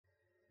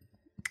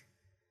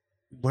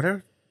What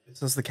are... It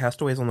says the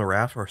castaways on the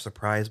raft were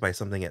surprised by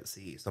something at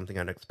sea, something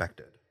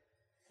unexpected.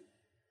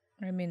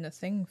 I mean, the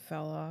thing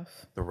fell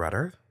off. The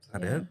rudder? Is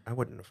that it? I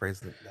wouldn't have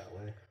phrased it that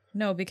way.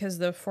 No, because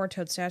the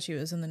four-toed statue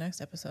is in the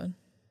next episode.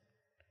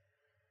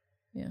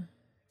 Yeah.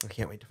 I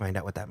can't wait to find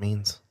out what that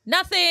means.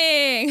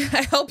 Nothing!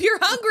 I hope you're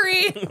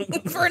hungry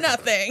for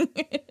nothing.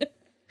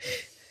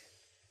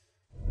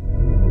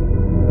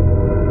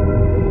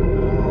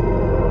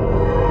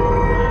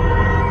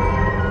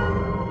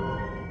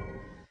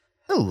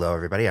 Hello,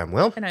 everybody. I'm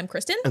Will. And I'm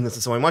Kristen. And this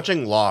is So I'm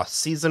Watching Lost,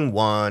 Season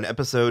 1,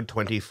 Episode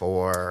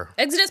 24.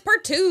 Exodus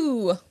Part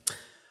 2.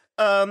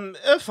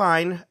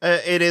 Fine.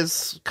 It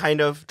is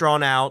kind of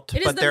drawn out.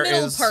 It is the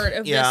middle part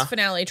of this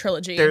finale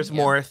trilogy. There's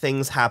more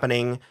things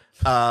happening.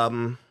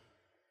 I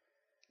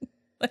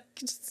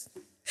just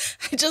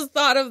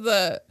thought of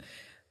the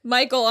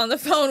Michael on the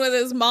phone with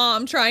his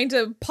mom trying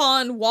to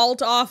pawn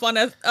Walt off on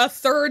a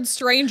third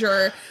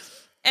stranger.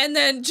 And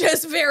then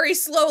just very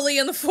slowly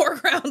in the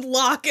foreground,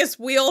 Locke is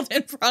wheeled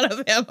in front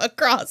of him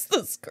across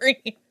the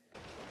screen.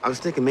 I was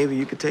thinking maybe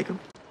you could take him.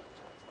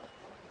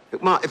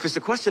 Ma, if it's a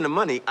question of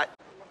money,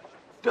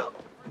 Then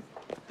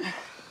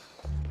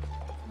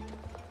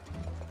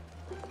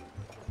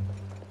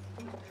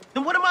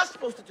what am I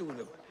supposed to do with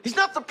him? He's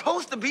not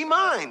supposed to be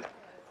mine.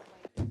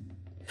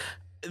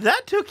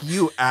 That took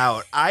you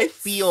out. I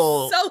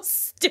feel so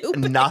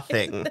stupid.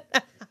 Nothing.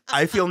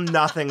 I feel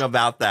nothing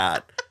about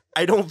that.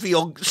 I don't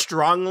feel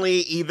strongly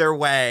either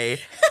way.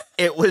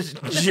 It was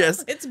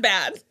just... It's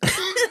bad.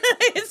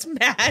 It's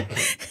bad.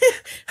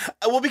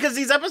 Well, because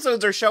these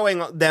episodes are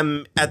showing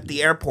them at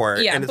the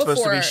airport, and it's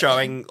supposed to be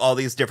showing all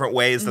these different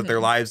ways that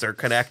their lives are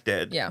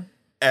connected. Yeah.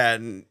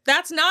 And...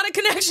 That's not a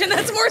connection.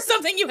 That's more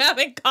something you have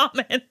in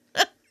common.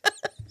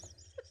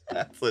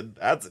 That's a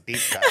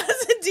deep cut.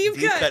 That's a deep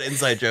cut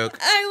inside joke.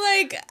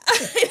 I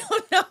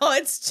don't know.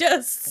 It's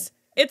just...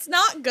 It's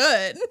not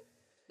good.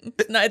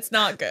 No, it's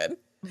not good.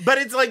 But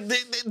it's like,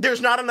 there's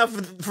not enough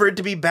for it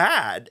to be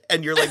bad.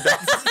 And you're like,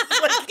 that's like,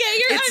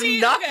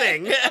 it's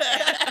nothing. Okay.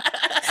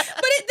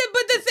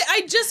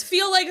 I just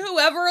feel like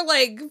whoever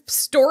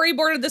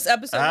storyboarded this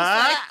episode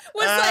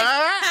was like,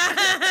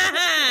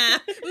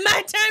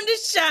 my time to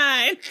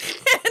shine.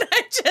 And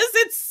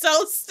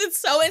it's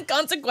so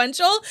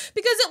inconsequential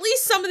because at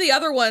least some of the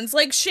other ones,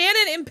 like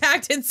Shannon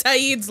impacted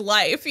Saeed's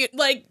life,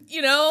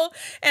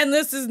 and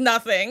this is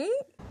nothing.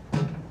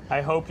 I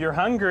hope you're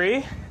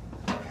hungry.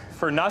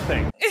 For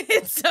nothing.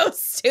 It's so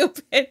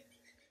stupid. We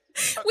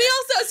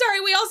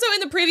also in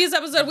the previous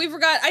episode, we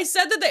forgot, I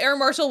said that the air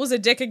marshal was a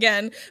dick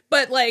again,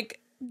 but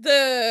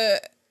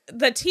the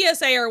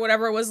TSA or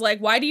whatever was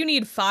like, why do you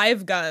need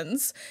 5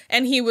 guns?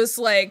 And he was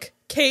like,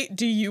 Kate,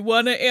 do you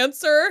want to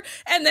answer?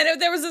 And then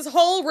there was this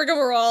whole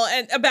rigmarole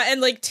and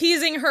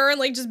teasing her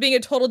and just being a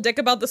total dick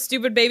about the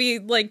stupid baby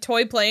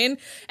toy plane.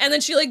 And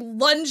then she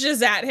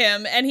lunges at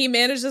him and he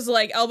manages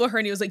to elbow her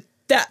and he was like,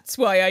 that's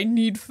why I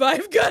need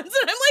 5 guns.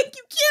 And I'm like,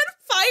 you can't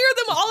fire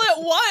them all at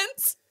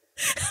once.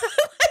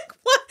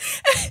 What?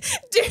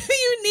 Do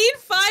you need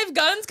 5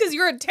 guns because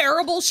you're a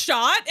terrible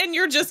shot and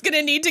you're just going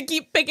to need to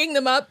keep picking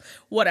them up?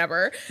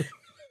 Whatever.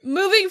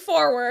 Moving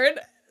forward,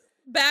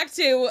 back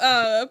to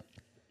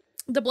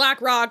the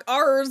Black Rock.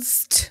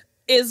 Arzt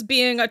is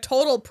being a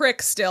total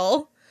prick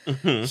still.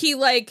 Mm-hmm. He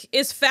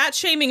is fat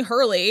shaming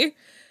Hurley.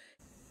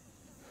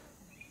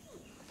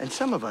 And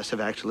some of us have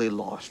actually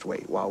lost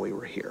weight while we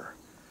were here.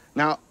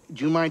 Now,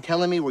 do you mind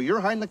telling me where you're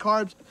hiding the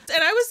carbs?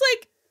 And I was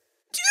like,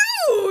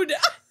 dude!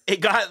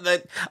 It got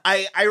that.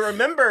 I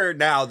remember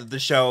now that the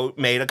show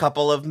made a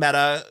couple of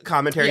meta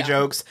commentary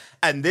jokes,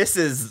 and this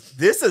is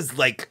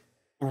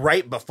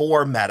right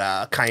before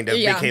meta kind of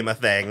became a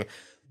thing.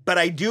 But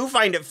I do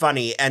find it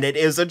funny, and it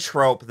is a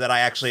trope that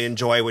I actually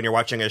enjoy when you're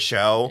watching a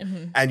show,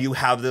 and you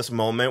have this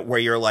moment where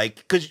you're like,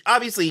 because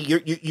obviously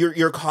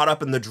you're caught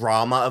up in the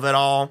drama of it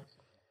all,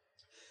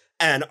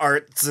 and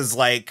Arzt is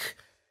like,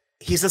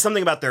 he says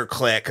something about their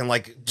clique and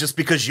just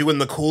because you and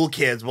the cool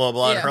kids, blah,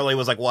 blah, and Hurley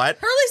was like, what?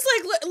 Hurley's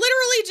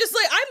literally just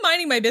I'm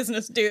minding my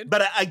business, dude.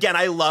 But again,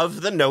 I love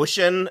the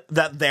notion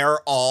that they're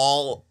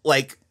all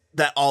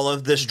that all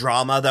of this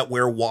drama that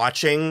we're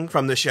watching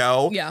from the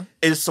show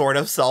is sort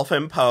of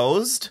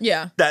self-imposed.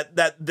 Yeah.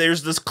 That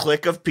there's this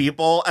clique of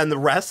people and the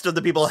rest of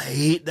the people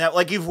hate that,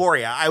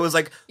 Euphoria. I was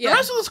like, the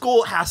rest of the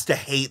school has to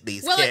hate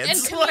these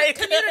kids. And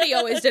Community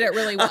always did it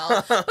really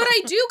well. But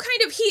I do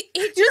kind of,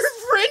 your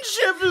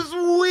friendship is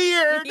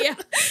weird. Yeah.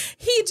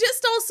 He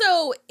just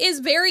also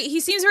is he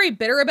seems very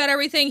bitter about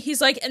everything.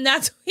 He's like, and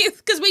that's,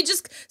 because we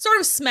just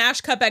sort of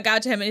smash cut back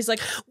out to him and he's like,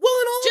 well,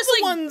 and all just the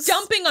ones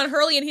dumping on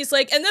Hurley and he's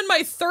like, and then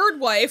my third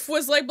wife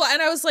was like,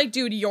 and I was like,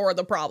 dude, you're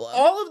the problem.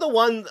 All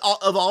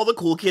the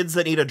cool kids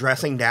that need a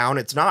dressing down,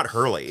 it's not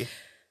Hurley.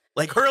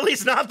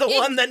 Hurley's not the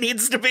one that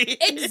needs to be.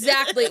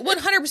 Exactly.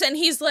 100%.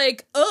 He's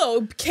like,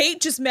 oh, Kate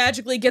just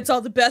magically gets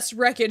all the best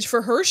wreckage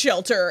for her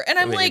shelter. And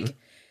I'm like,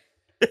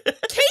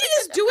 Kate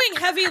is doing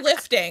heavy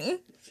lifting.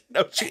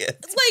 No, she is.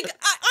 Like,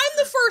 I'm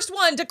the first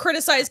one to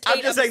criticize Kate.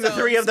 I'm just saying the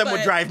three of them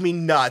would drive me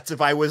nuts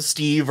if I was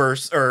Steve or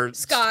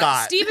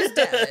Scott. Steve is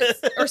dead.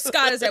 Or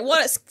Scott is dead.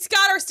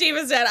 Scott or Steve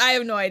is dead. I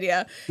have no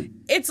idea.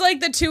 It's like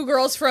the two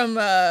girls from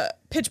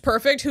Pitch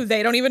Perfect who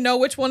they don't even know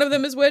which one of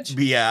them is which.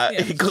 Yeah.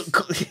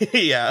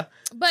 Yeah.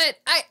 But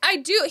I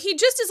do, he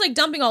just is like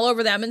dumping all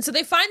over them. And so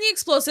they find the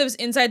explosives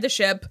inside the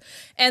ship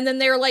and then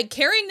they're like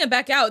carrying them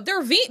back out.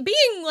 They're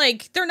being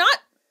like, they're not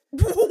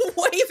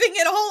waving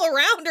it all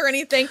around or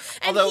anything.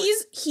 And although,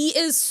 he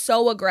is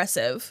so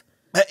aggressive.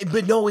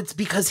 But no, it's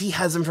because he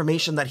has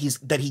information that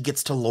he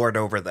gets to lord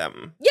over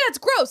them. Yeah, it's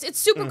gross. It's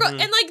super gross. And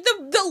like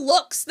the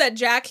looks that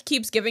Jack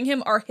keeps giving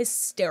him are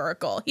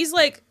hysterical. He's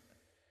like,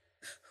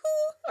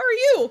 who are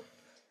you?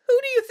 Who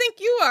do you think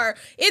you are?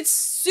 It's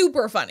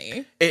super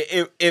funny.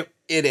 It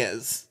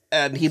is.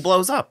 And he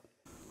blows up.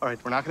 All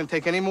right, we're not going to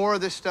take any more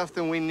of this stuff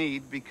than we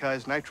need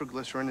because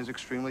nitroglycerin is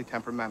extremely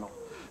temperamental.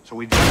 So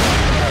we just...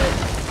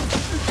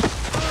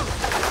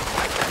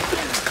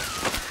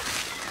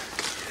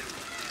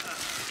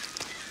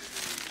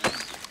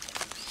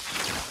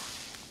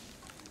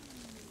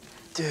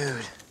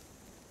 Dude.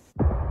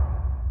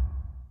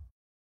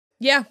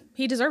 Yeah,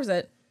 he deserves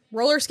it.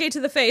 Roller skate to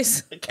the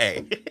face.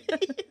 Okay.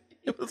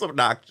 It was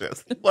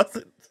obnoxious. It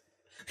wasn't.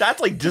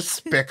 That's like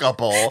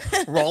despicable.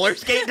 Roller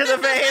skate to the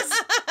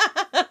face.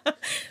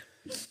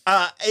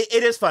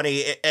 It is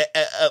funny.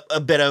 A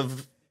bit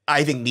of,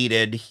 I think,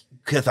 needed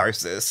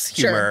catharsis,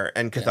 humor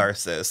and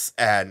catharsis.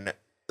 And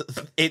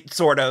it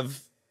sort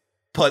of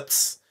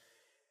puts,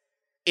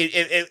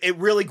 it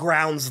really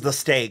grounds the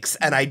stakes.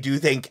 And I do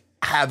think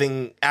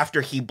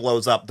after he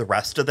blows up, the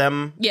rest of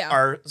them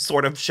are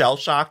sort of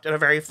shell-shocked in a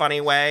very funny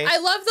way. I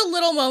love the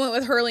little moment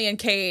with Hurley and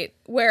Kate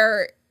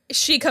where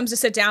she comes to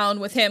sit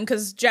down with him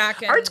because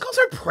Jack and... Arts calls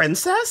her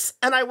princess,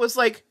 and I was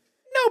like,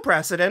 no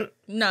precedent.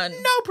 None.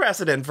 No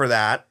precedent for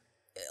that.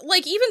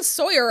 Like, even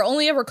Sawyer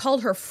only ever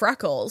called her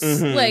Freckles.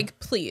 Like,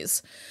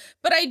 please.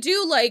 But I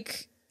do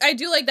like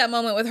that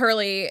moment with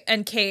Hurley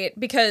and Kate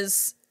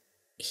because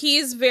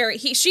she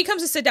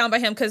comes to sit down by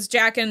him because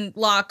Jack and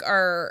Locke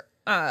are...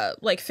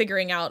 like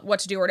figuring out what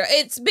to do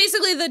it's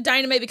basically the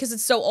dynamite because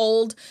it's so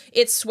old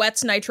it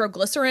sweats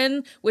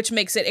nitroglycerin, which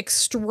makes it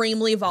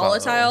extremely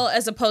volatile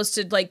as opposed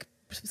to like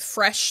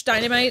fresh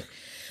dynamite.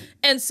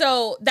 And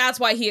so that's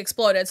why he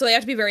exploded. So they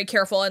have to be very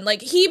careful. And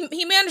like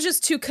he manages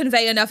to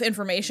convey enough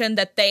information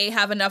that they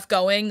have enough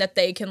going that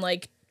they can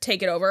like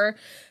take it over.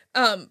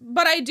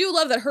 But I do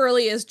love that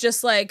Hurley is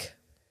just like,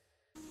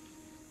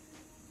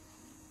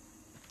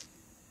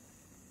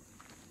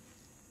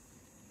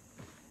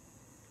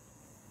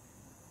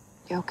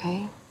 you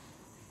okay?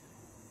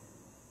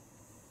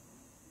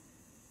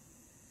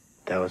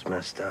 That was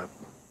messed up.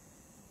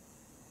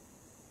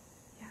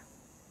 Yeah.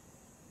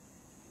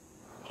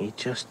 He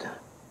just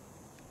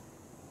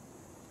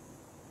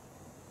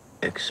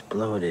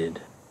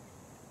exploded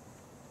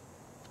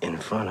in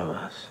front of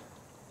us.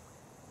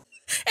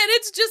 and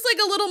it's just like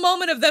a little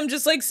moment of them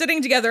just like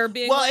sitting together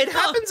being like, it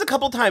happens a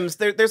couple times.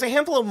 There's a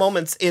handful of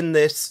moments in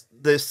this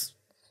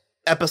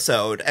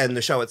episode and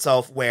the show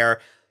itself where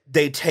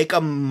they take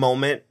a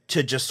moment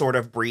to just sort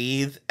of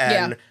breathe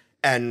and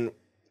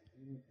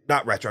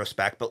not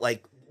retrospect, but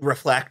like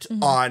reflect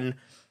on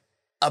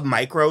a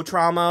micro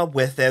trauma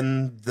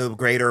within the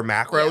greater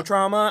macro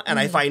trauma. And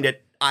I find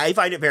it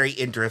very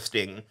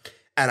interesting.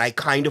 And I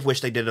kind of wish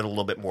they did it a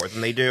little bit more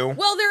than they do.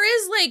 Well,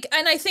 there is like,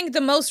 and I think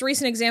the most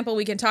recent example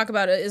we can talk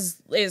about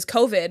is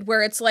COVID,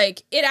 where it's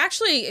like,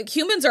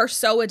 humans are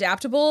so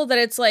adaptable that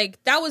it's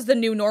like, that was the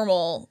new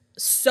normal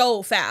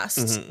so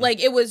fast.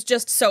 Like it was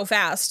just so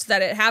fast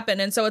that it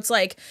happened. And so it's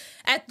like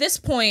at this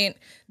point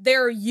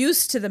they're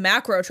used to the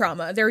macro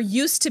trauma. They're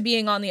used to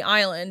being on the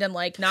island and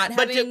like not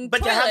having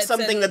but to have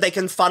something that they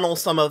can funnel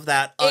some of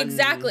that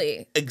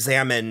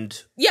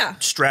examined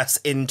stress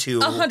into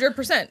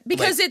 100%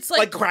 because it's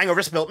like crying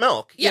over spilt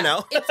milk, you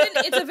know.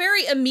 it's a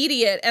very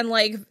immediate and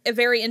like a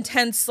very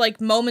intense like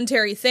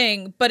momentary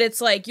thing, but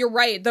it's like you're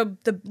right,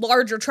 the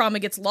larger trauma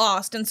gets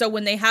lost. And so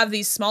when they have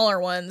these smaller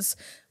ones,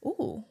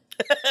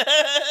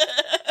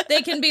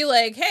 they can be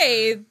like,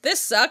 hey, this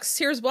sucks,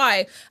 here's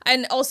why.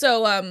 And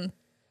also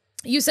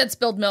you said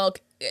spilled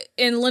milk.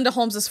 In Linda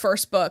Holmes's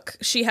first book,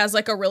 she has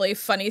like a really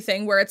funny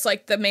thing where it's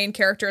like the main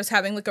character is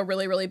having like a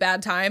really, really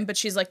bad time, but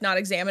she's like not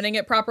examining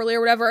it properly or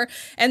whatever.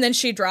 And then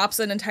she drops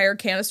an entire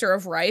canister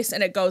of rice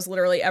and it goes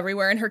literally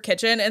everywhere in her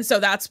kitchen. And so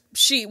that's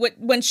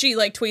when she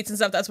like tweets and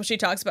stuff, that's what she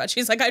talks about.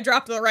 She's like, I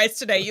dropped the rice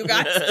today, you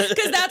guys.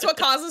 Because that's what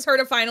causes her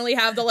to finally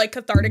have the like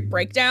cathartic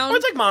breakdown. Or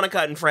it's like Monica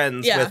and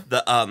Friends with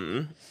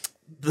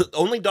the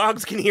only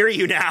dogs can hear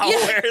you now.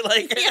 Where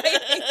like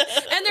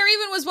and there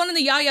even was one in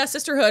the Yaya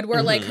Sisterhood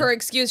where like her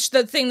excuse,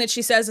 the thing that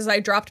she says is I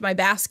dropped my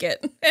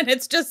basket. And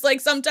it's just like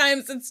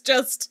sometimes it's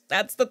just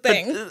that's the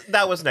thing.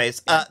 That was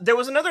nice. There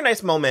was another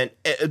nice moment.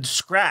 It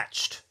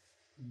scratched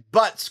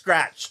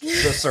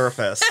the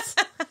surface.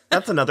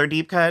 That's another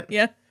deep cut.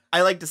 Yeah.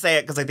 I like to say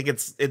it because I think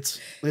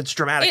it's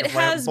dramatic it and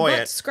has flamboyant,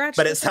 butt scratched,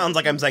 but it sounds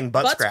like I'm saying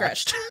butt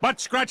scratched. Butt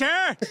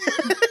scratcher!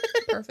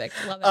 Perfect.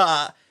 Love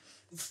it.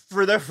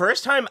 for the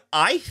first time,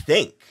 I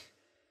think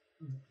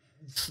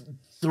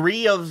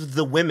 3 of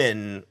the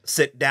women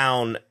sit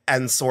down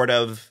and sort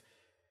of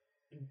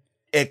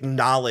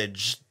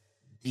acknowledge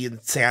the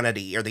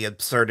insanity or the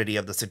absurdity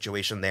of the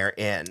situation they're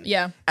in.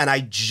 Yeah. And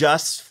I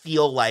just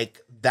feel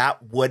like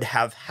that would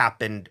have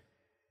happened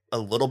a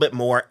little bit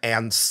more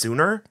and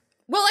sooner.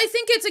 Well, I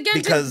think it's,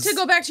 again, to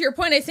go back to your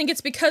point, I think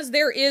it's because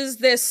there is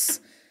this,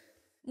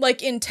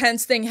 like,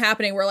 intense thing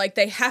happening where, like,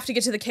 they have to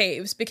get to the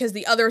caves because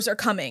the others are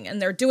coming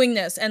and they're doing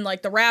this, and,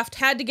 like, the raft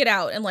had to get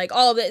out, and, like,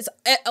 all of this.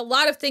 A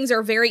lot of things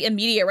are very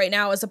immediate right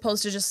now as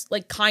opposed to just,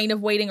 like, kind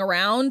of waiting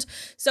around.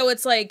 So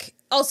it's, like,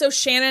 also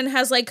Shannon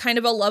has, like, kind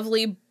of a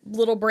lovely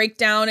little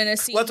breakdown in a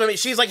scene. Well, that's what I mean.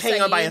 She's, like,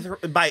 hanging on with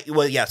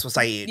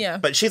Saeed. Yeah.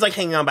 But she's, like,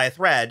 hanging on by a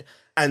thread,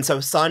 and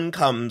so Sun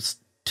comes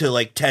to,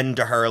 like, tend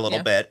to her a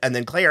little bit, and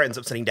then Claire ends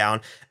up sitting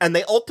down, and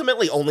they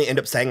ultimately only end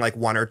up saying, like,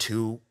 1 or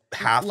 2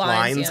 half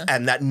lines,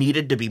 and that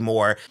needed to be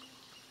more.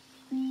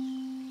 Do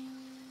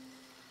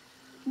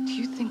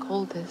you think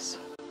all this,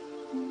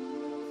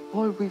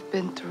 all we've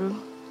been through,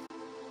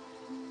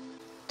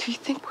 do you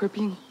think we're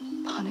being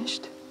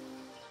punished?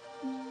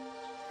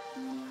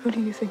 Who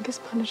do you think is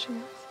punishing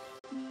us?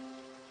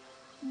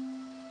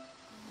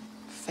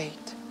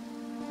 Fate.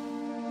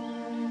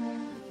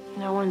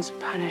 No one's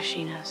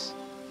punishing us.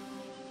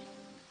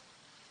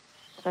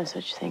 No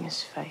such thing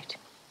as fate.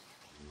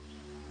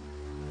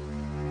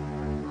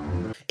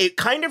 It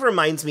kind of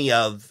reminds me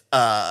of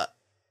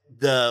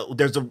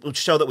there's a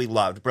show that we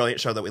loved, brilliant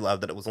show that we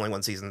loved, that it was only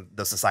 1 season,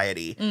 The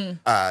Society.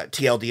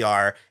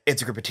 TLDR,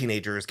 it's a group of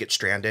teenagers get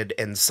stranded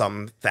in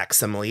some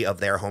facsimile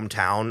of their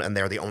hometown, and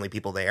they're the only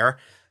people there.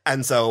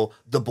 And so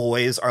the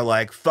boys are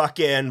like,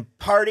 fucking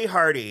party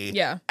hardy.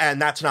 Yeah.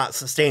 And that's not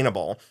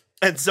sustainable.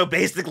 And so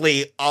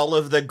basically all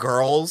of the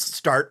girls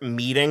start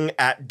meeting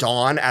at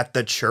dawn at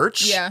the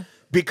church. Yeah.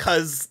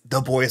 Because the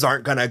boys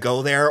aren't going to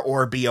go there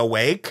or be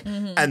awake.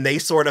 And they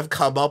sort of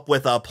come up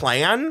with a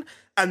plan.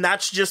 And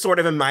that's just sort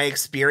of, in my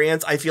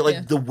experience, I feel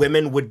like the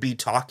women would be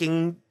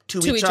talking to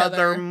each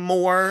other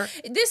more.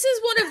 This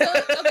is one of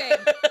those, okay,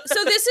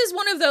 so this is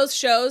one of those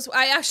shows.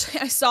 I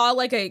saw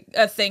like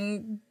a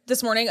thing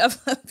this morning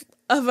of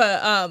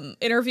a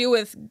interview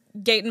with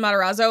Gaten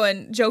Matarazzo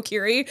and Joe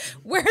Keery,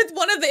 where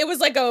it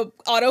was like a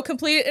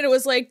autocomplete, and it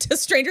was like,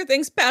 does Stranger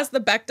Things pass the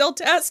Bechdel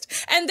test?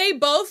 And they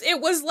both, it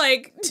was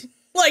like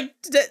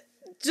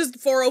just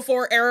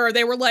 404 error.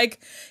 They were like,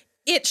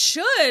 it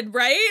should,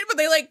 right? But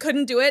they like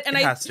couldn't do it. And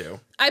it has to.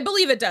 I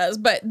believe it does,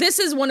 but this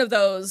is one of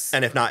those.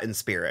 And if not in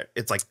spirit,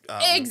 it's like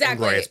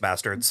exactly. Inglourious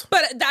Bastards.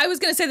 But I was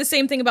going to say the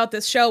same thing about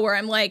this show, where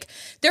I'm like,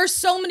 there's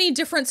so many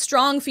different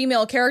strong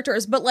female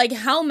characters, but like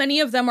how many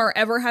of them are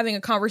ever having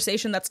a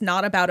conversation that's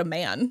not about a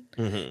man?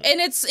 And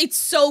it's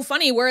so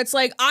funny, where it's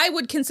like, I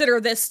would consider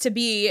this to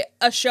be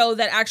a show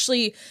that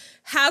actually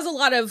has a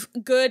lot of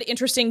good,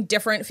 interesting,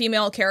 different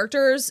female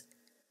characters.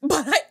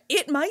 But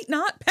it might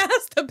not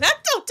pass the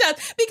Bechdel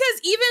test,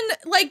 because even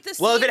like this.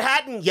 Well, if it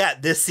hadn't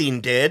yet, this scene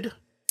did,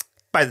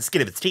 by the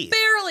skin of its teeth.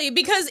 Barely,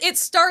 because it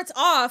starts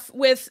off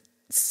with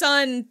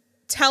Sun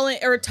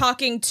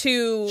talking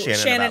to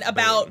Shannon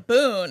about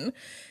Boone.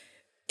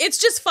 It's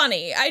just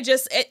funny.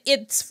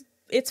 It's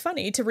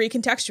funny to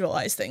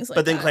recontextualize things like that.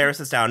 But then Claire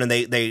sits down, and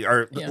they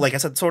are, like I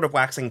said, sort of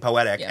waxing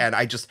poetic. And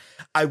I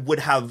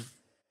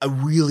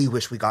really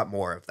wish we got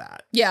more of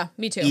that. Yeah,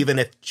 me too. Even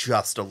if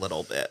just a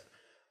little bit.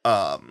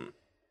 But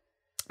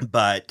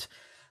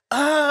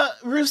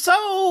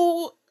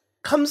Rousseau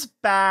comes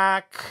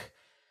back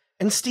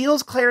and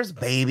steals Claire's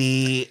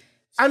baby.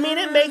 I mean,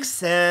 it makes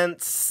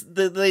sense.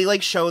 They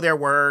like show their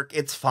work.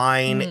 It's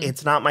fine.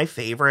 It's not my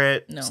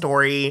favorite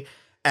story.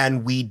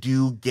 And we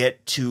do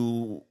get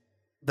to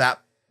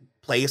that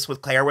place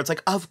with Claire where it's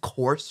like, of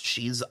course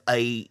she's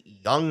a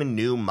young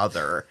new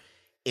mother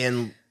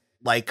in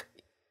like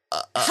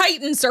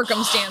heightened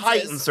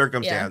circumstance.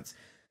 Yeah.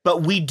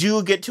 But we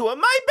do get to a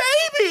my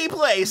baby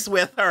place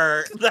with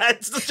her.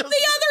 That's just, the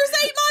others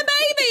ate my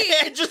baby.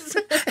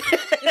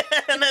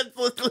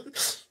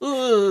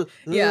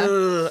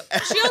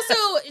 She also,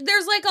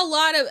 there's like a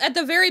lot of, at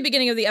the very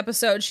beginning of the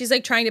episode, she's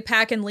like trying to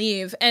pack and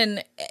leave.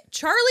 And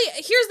Charlie,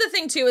 here's the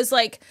thing too, is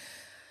like,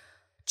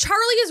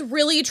 Charlie is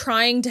really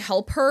trying to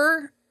help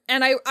her.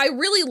 And I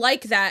really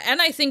like that.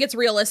 And I think it's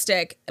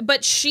realistic.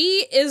 But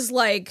she is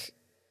like,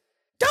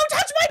 don't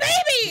touch my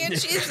baby!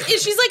 And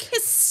she's like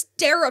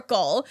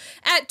hysterical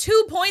at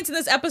 2 points in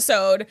this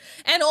episode,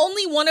 and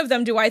only one of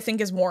them do I think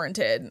is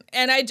warranted.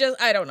 And I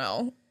don't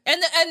know.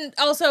 And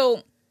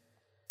also,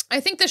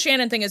 I think the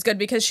Shannon thing is good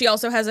because she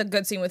also has a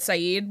good scene with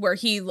Saeed where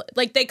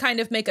they kind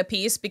of make a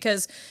peace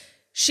because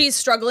she's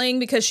struggling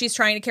because she's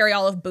trying to carry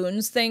all of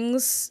Boone's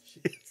things.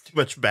 Too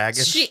much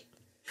baggage.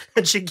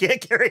 and she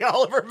can't carry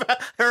all of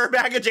her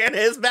baggage and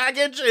his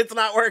baggage. It's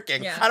not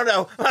working. Yeah. I don't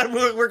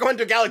know. We're going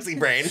to galaxy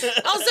brain.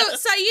 Also,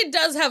 Saeed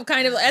does have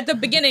kind of, at the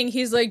beginning,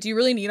 he's like, do you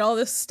really need all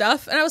this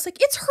stuff? And I was like,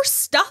 it's her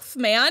stuff,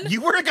 man.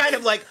 You were kind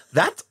of like,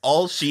 that's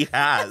all she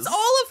has. That's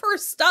all of her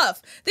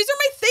stuff. These are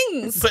my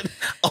things. But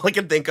all I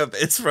can think of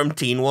is from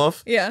Teen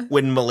Wolf. Yeah.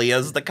 When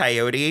Malia's the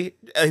coyote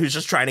who's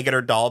just trying to get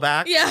her doll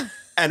back. Yeah.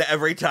 And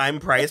every time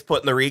Price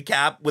put in the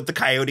recap with the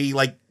coyote,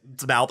 like,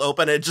 its mouth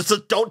open, it just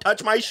says, don't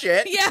touch my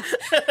shit. Yeah.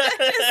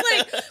 It's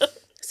like,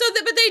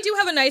 but they do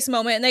have a nice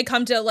moment, and they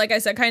come to, like I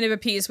said, kind of a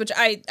peace, which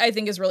I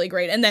think is really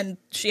great. And then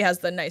she has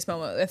the nice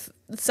moment with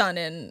Sun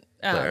and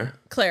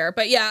Claire.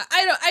 But yeah,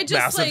 I just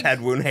massive like,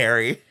 head wound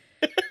Harry.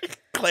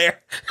 Claire.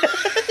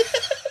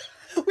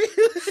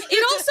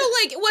 It also,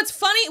 like,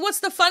 what's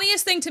the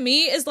funniest thing to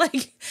me is,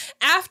 like,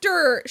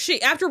 after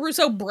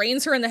Russo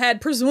brains her in the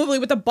head, presumably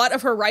with the butt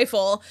of her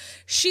rifle,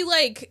 she,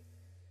 like,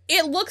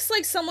 it looks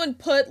like someone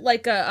put,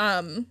 like,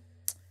 a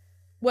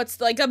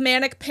a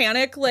manic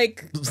panic,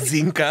 like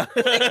Zinka.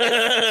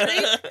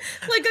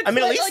 I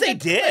mean, at least they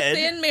did.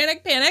 In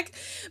manic panic,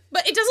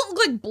 but it doesn't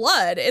look like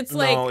blood. It's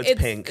like it's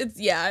pink. It's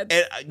yeah.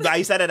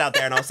 I said it out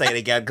there, and I'll say it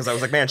again because I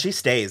was like, man, she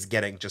stays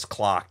getting just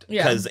clocked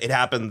because it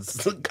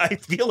happens. I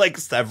feel like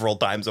several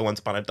times at Once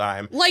Upon a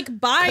Time, like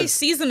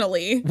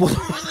bi-seasonally.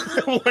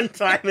 One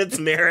time it's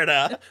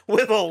Merida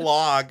with a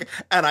log,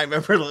 and I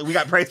remember we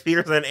got Bryce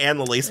Peterson and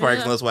Lily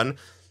Sparks on this one,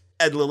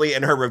 and Lily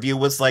in her review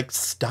was like,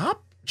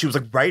 stop. She was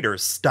like,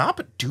 writers, stop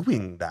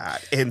doing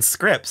that in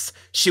scripts.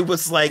 She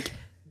was like,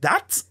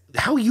 that's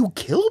how you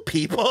kill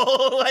people.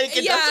 Like,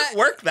 it doesn't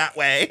work that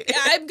way.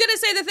 I'm going to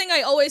say the thing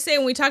I always say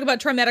when we talk about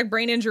traumatic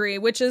brain injury,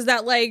 which is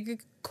that,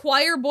 like,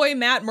 choir boy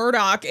Matt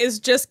Murdock is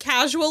just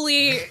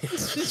casually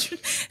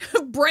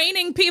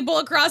braining people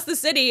across the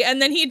city,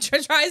 and then he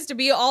tries to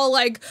be all,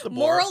 like,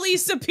 morally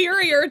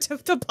superior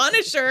to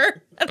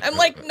Punisher. And I'm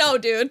like, no,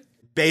 dude.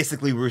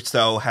 Basically,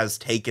 Rousseau has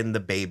taken the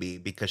baby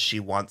because she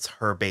wants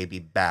her baby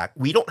back.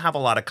 We don't have a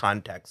lot of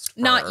context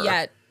for Not her.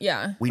 yet,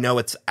 yeah. We know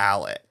it's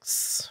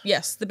Alex.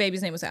 Yes, the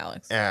baby's name was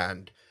Alex.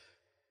 And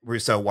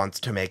Rousseau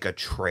wants to make a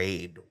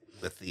trade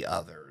with the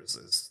others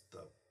is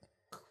the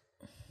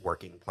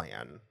working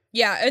plan.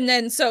 Yeah, and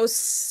then so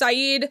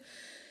Saeed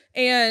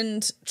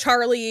and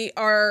Charlie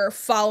are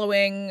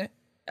following,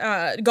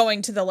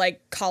 going to the,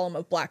 like, column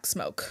of black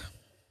smoke.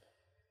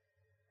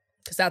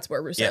 Because that's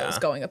where Rousseau is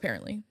going,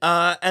 apparently.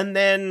 And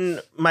then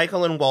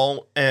Michael and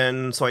Walt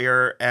and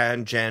Sawyer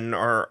and Jen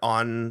are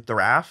on the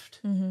raft.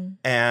 Mm-hmm.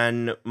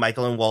 And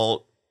Michael and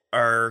Walt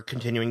are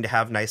continuing to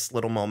have nice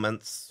little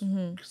moments,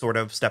 sort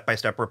of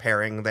step-by-step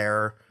repairing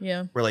their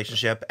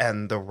relationship.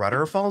 And the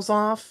rudder falls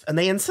off. And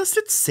they insist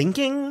it's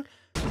sinking.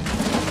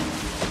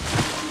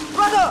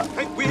 Rudder!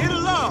 Hey, we hit a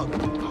log.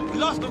 We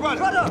lost the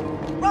rudder. Rudder!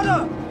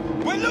 Rudder!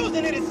 We're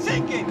losing it. It's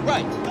sinking.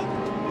 Right.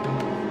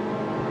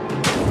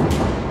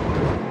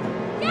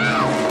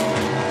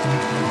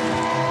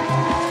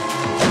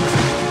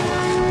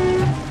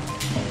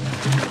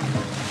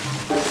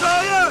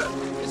 Sawyer!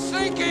 It's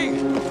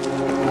sinking!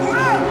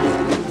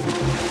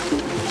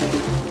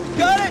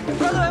 Got it!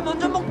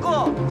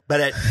 But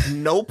at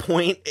no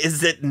point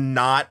is it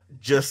not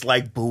just,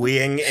 like,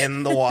 buoying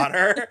in the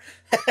water.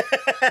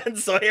 And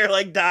Sawyer,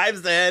 like,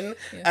 dives in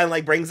and,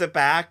 like, brings it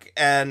back.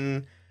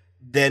 And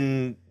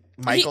then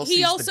Michael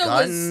sees the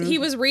gun. He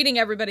was reading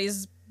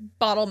everybody's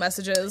bottle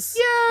messages.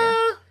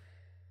 Yeah.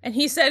 And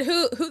he said,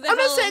 who the hell? I'm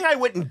not saying I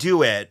wouldn't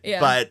do it,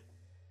 Yeah. but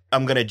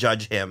I'm going to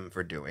judge him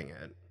for doing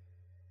it.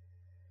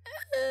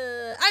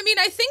 I mean,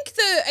 I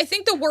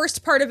think the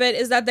worst part of it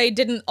is that they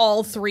didn't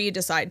all three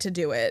decide to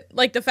do it.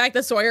 Like, the fact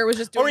that Sawyer was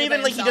just doing it. Or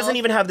even, like, he doesn't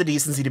even have the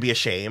decency to be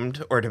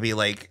ashamed or to be,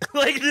 like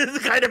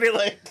just kind of be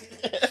like...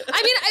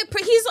 I mean,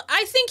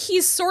 I think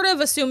he's sort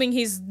of assuming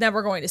he's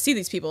never going to see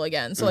these people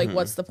again. So, like,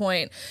 what's the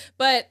point?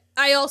 But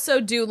I also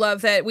do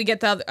love that we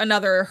get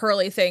another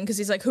Hurley thing, because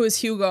he's like, who is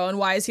Hugo and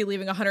why is he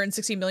leaving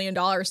 $160 million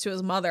to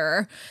his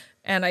mother?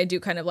 And I do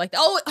kind of like,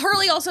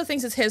 Hurley also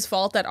thinks it's his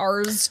fault that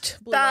ours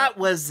blew That up.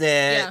 was it.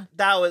 Yeah.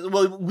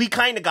 Well, we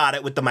kind of got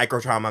it with the macro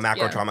trauma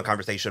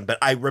conversation, but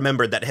I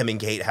remembered that him and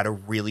Kate had a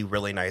really,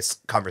 really nice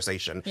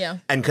conversation. Yeah.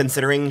 And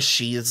considering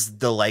she's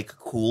the, like,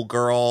 cool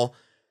girl,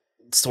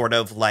 sort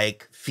of,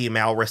 like,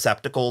 female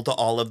receptacle to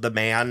all of the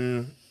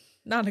man.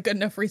 Not a good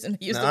enough reason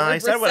to use the word I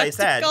said what I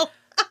said. receptacle.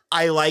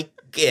 I like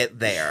it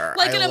there.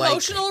 Like an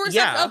emotional receptacle?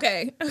 Yeah.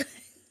 Okay.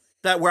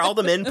 That where all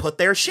the men put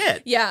their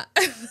shit. Yeah.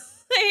 I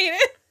hate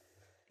it.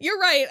 You're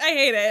right. I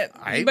hate it.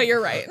 But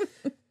you're right.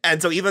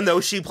 And so even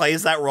though she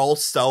plays that role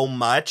so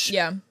much,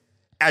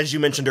 as you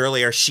mentioned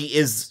earlier, she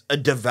is a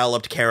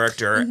developed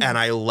character, and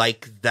I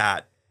like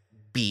that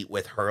beat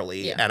with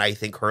Hurley, and I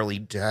think Hurley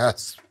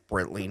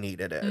desperately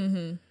needed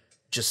it.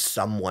 Just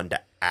someone to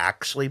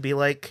actually be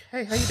like,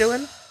 hey, how you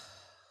doing?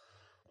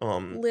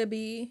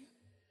 Libby.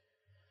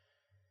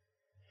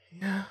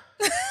 Yeah.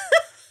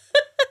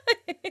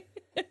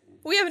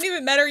 We haven't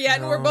even met her yet,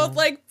 and we're both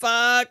like,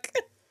 fuck.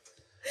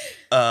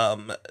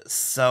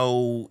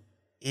 So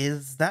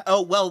is that...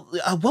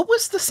 what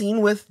was the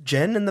scene with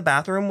Jen in the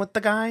bathroom with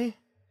the guy?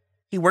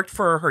 He worked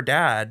for her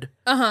dad.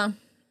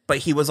 But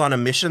he was on a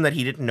mission that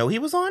he didn't know he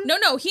was on?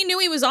 No, he knew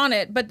he was on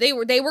it, but they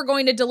were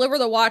going to deliver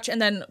the watch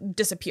and then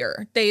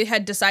disappear. They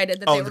had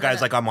decided that they were the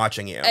guy's like, I'm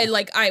watching you.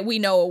 We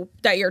know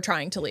that you're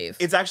trying to leave.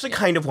 It's actually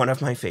kind of one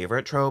of my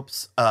favorite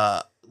tropes.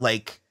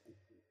 Like,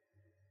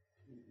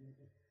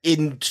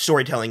 in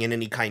storytelling, in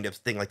any kind of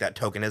thing like that,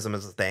 tokenism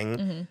is a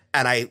thing.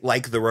 And I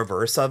like the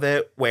reverse of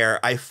it,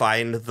 where I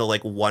find the,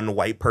 like, one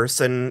white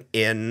person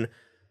in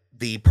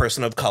the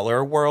person of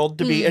color world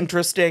to be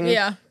interesting.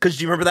 Yeah. Because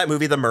do you remember that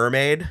movie, The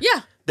Mermaid?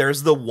 Yeah.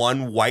 There's the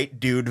one white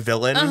dude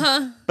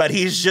villain, but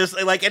he's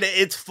just like, and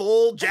it's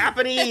full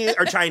Japanese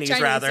or Chinese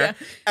rather. Yeah.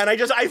 And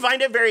I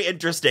find it very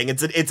interesting.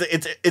 It's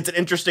an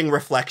interesting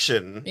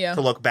reflection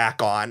to look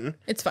back on.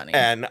 It's funny.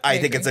 And I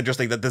think it's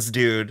interesting that this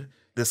dude,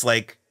 this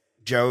like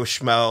Joe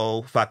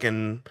Schmo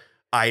fucking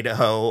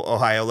Idaho,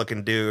 Ohio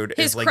looking dude,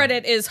 his is like,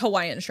 credit is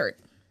Hawaiian shirt.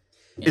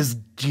 is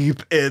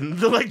deep in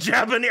the like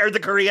Japanese or the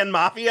Korean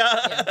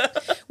mafia.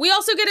 We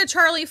also get a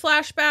Charlie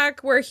flashback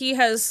where he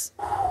has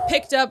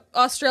picked up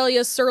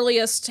Australia's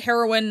surliest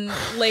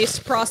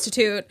heroin-laced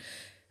prostitute.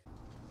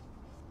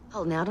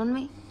 Holding out on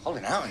me?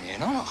 Holding out on you?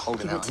 No, I'm not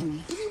holding Give out it to on me.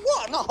 you. Give me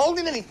what? I'm not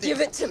holding anything.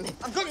 Give it to me.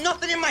 I've got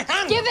nothing in my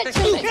hand. Give it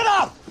to me. Get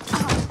up!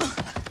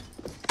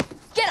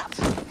 Get up.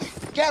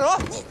 Get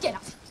up! Get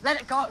up. Let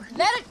it go.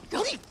 Let it go.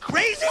 Are you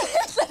crazy?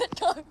 Let it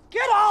go.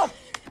 Get off!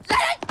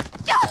 Let it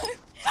go.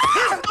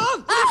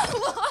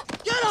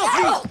 Get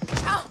off!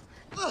 Get off!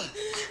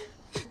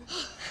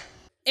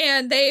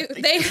 And they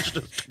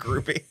Just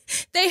groupie.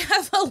 they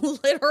have a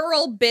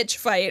literal bitch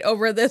fight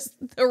over the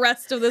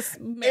rest of this.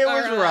 It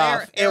was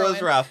rough. It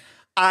was rough.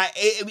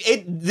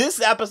 This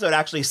episode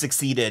actually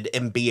succeeded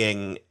in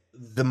being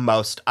the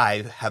most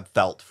I have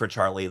felt for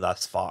Charlie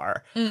thus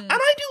far. And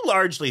I do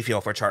largely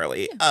feel for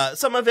Charlie.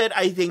 Some of it,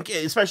 I think,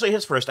 especially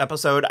his first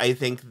episode, I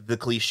think the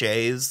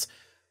cliches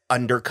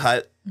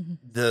undercut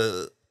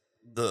the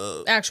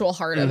actual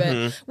heart of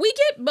it. We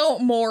get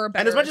more better.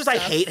 And as much as I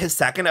stuff. hate his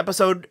second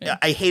episode,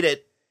 I hate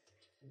it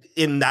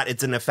in that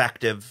it's an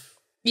effective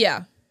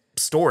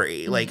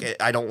story.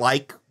 Like, I don't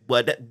like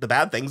the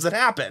bad things that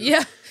happen.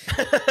 Yeah.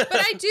 But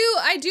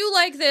I do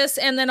like this.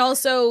 And then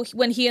also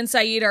when he and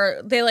Saeed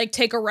they like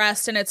take a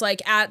rest, and it's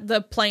like at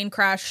the plane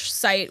crash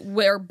site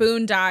where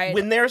Boone died.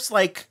 When there's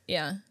like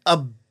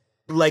a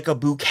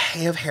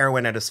bouquet of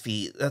heroin at his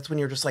feet, that's when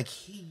you're just like,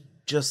 he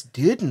just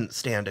didn't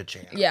stand a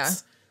chance. Yeah.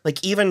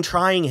 Like, even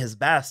trying his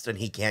best, and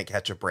he can't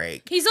catch a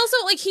break. He's also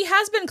like, he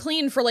has been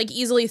clean for like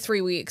easily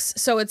 3 weeks.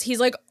 So he's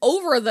like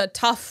over the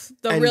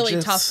really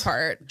tough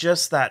part.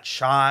 Just that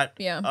shot.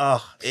 Yeah.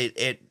 Oh,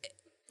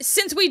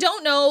 since we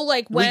don't know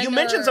like when. Well, you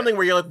mentioned something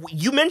where you're like,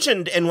 you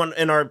mentioned in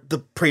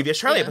the previous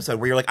Charlie episode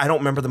where you're like, I don't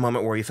remember the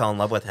moment where you fell in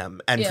love with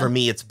him. And for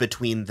me, it's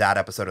between that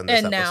episode and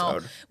this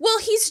episode. Well,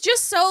 he's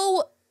just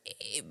so,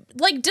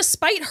 like,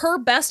 despite her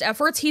best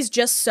efforts, he's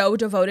just so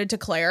devoted to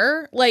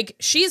Claire. Like,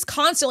 she's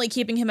constantly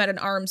keeping him at an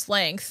arm's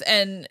length,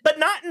 but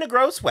not in a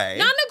gross way.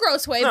 Not in a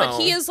gross way, but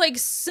he is like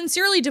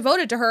sincerely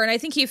devoted to her, and I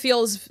think he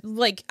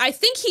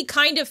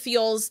kind of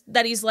feels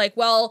that he's like,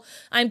 well,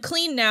 I'm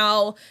clean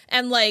now,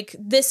 and like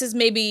this is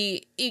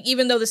maybe,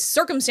 even though the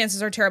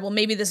circumstances are terrible,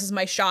 maybe this is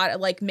my shot at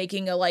like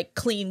making a like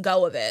clean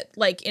go of it,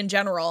 like in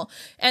general.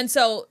 And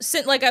so,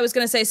 like I was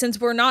gonna say, since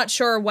we're not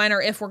sure when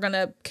or if we're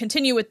gonna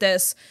continue with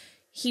this,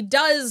 he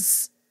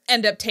does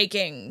end up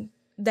taking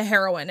the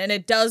heroin, and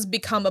it does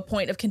become a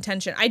point of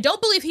contention. I don't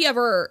believe he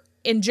ever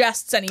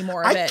ingests any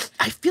more of it.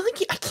 I feel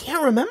like I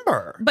can't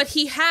remember. But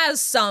he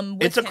has some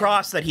with It's a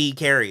cross that he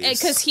carries.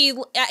 Because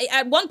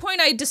at one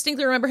point, I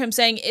distinctly remember him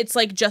saying it's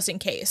like just in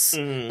case.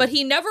 But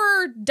he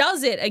never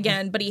does it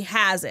again, but he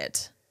has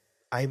it.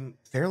 I'm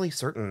fairly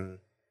certain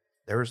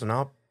there's an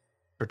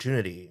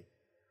opportunity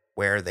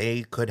where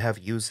they could have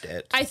used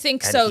it. I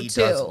think and so he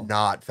too. Does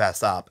not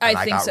fess up. And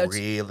I got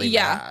really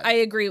mad. I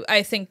agree.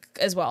 I think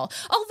as well.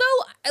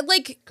 Although,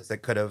 like, because they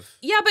could have.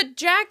 Yeah, but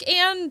Jack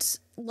and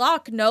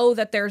Locke know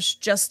that there's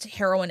just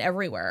heroin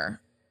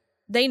everywhere.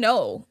 They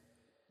know.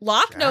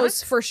 Locke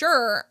knows for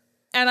sure,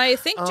 and I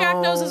think Jack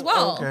knows as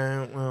well.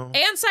 Okay, well.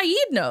 And Saeed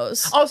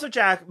knows. Also,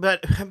 Jack,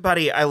 but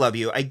buddy, I love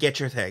you. I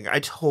get your thing. I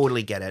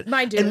totally get it.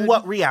 My dude. In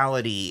what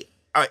reality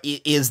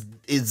is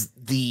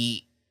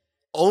the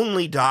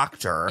only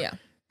doctor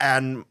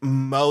and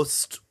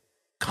most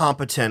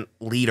competent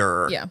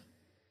leader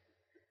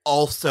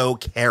also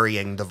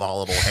carrying the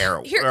volatile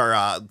heroin or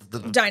the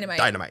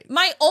dynamite.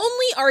 My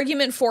only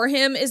argument for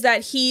him is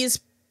that he's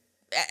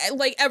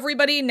like,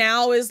 everybody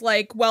now is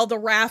like, well, the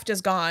raft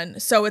is gone,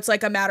 so it's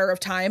like a matter of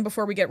time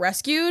before we get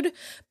rescued.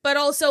 But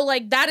also,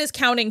 like, that is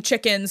counting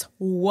chickens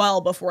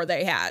well before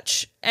they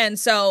hatch. And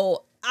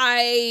so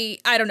I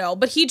don't know,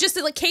 but he just,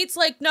 like, Kate's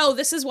like, no,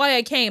 this is why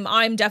I came.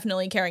 I'm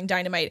definitely carrying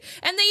dynamite.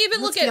 And they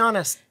even Let's be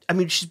honest. I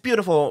mean, she's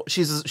beautiful.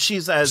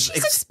 She's as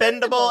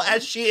expendable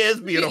as she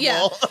is beautiful.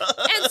 Yeah.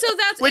 And so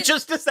that's which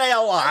is to say a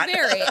lot.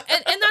 Very.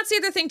 And that's the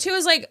other thing too,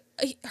 is like,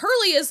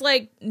 Hurley is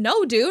like,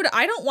 no, dude,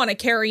 I don't want to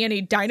carry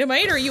any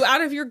dynamite. Are you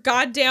out of your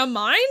goddamn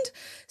mind?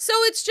 So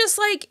it's just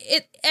like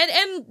it,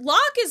 and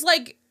Locke is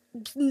like,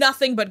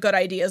 nothing but good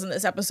ideas in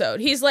this episode.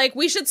 He's like,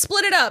 we should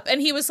split it up,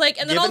 and he was like,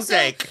 and then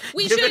also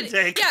we should,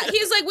 yeah,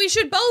 he's like, we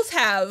should both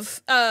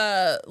have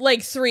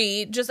like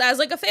 3 just as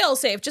like a fail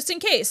safe, just in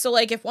case. So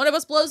like, if one of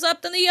us blows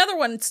up, then the other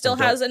one still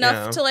has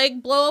enough to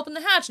like blow open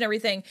the hatch and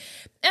everything.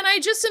 And I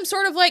just am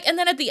sort of like, and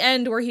then at the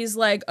end where he's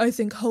like, I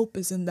think hope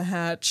is in the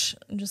hatch.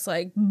 I'm just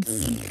like,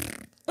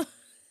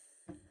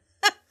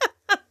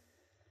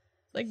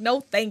 like,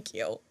 no, thank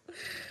you.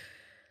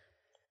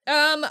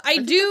 I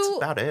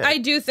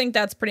do think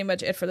that's pretty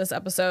much it for this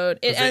episode.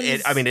 It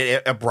ends.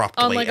 It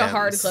abruptly on like ends. a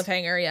hard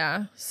cliffhanger,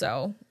 yeah.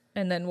 So,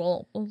 and then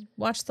we'll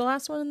watch the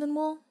last one, and then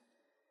we'll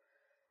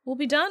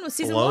be done with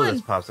season 1.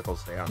 This popsicle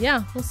stand.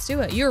 Yeah, let's do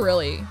it. You're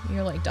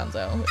like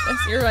Dunzo.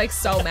 You're like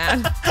so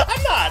mad.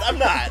 I'm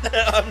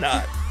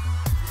not.